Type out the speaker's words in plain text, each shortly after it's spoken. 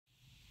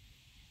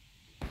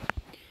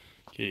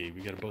Okay,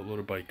 we got a boatload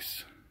of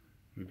bikes.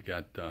 We've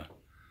got the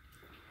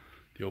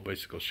old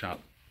bicycle shop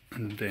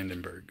in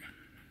Vandenberg.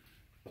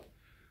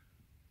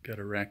 Got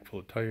a rack full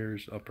of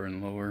tires, upper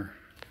and lower,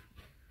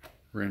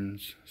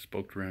 rims,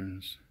 spoked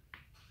rims,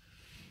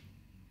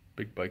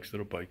 big bikes,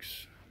 little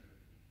bikes,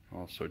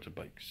 all sorts of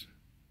bikes.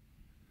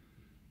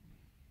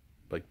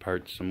 Bike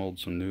parts, some old,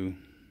 some new,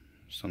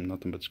 some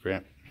nothing but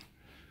scrap.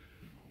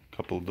 A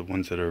couple of the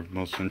ones that are of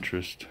most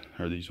interest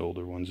are these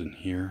older ones in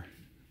here,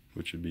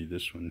 which would be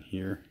this one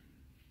here,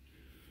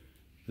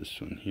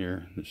 this one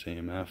here, this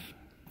AMF,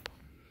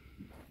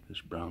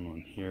 this brown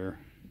one here,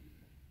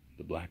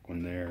 the black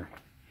one there,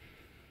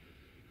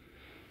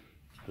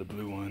 the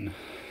blue one,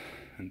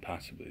 and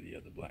possibly the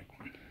other black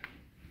one.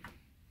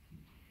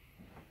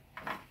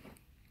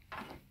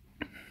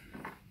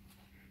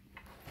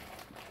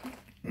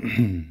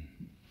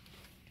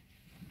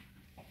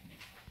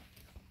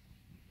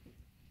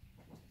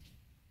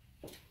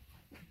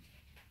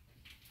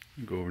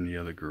 Go over in the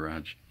other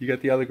garage. You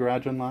got the other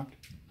garage unlocked?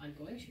 I'm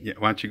going to. Yeah,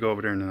 why don't you go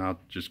over there and then I'll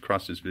just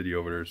cross this video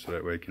over there so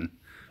that way I can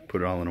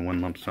put it all in a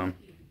one lump sum.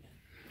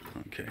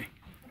 Okay.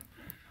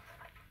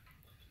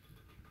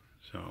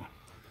 So,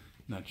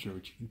 not sure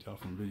what you can tell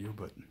from video,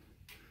 but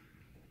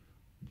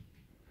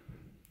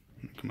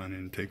come on in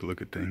and take a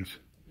look at things.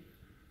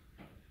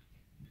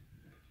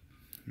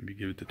 Maybe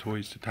give it to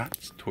Toys to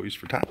Tots. Toys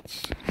for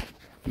Tots.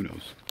 Who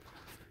knows?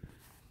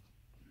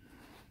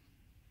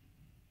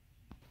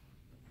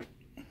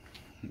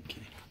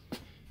 Okay.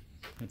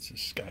 That's a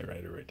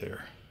Skyrider right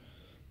there.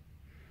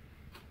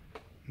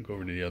 Go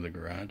over to the other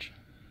garage.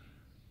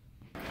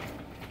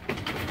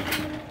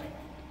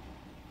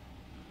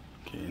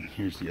 Okay, and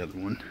here's the other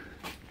one.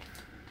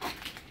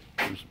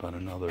 There's about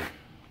another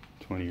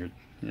 20 or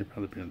yeah,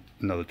 probably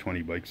another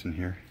 20 bikes in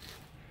here.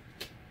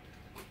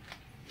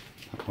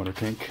 Water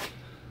tank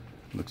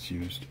looks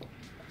used.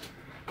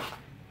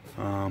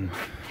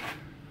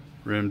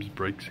 Rims,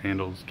 brakes,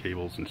 handles,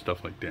 cables, and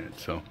stuff like that.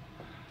 So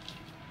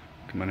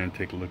come on in and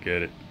take a look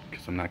at it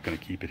because I'm not going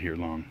to keep it here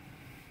long.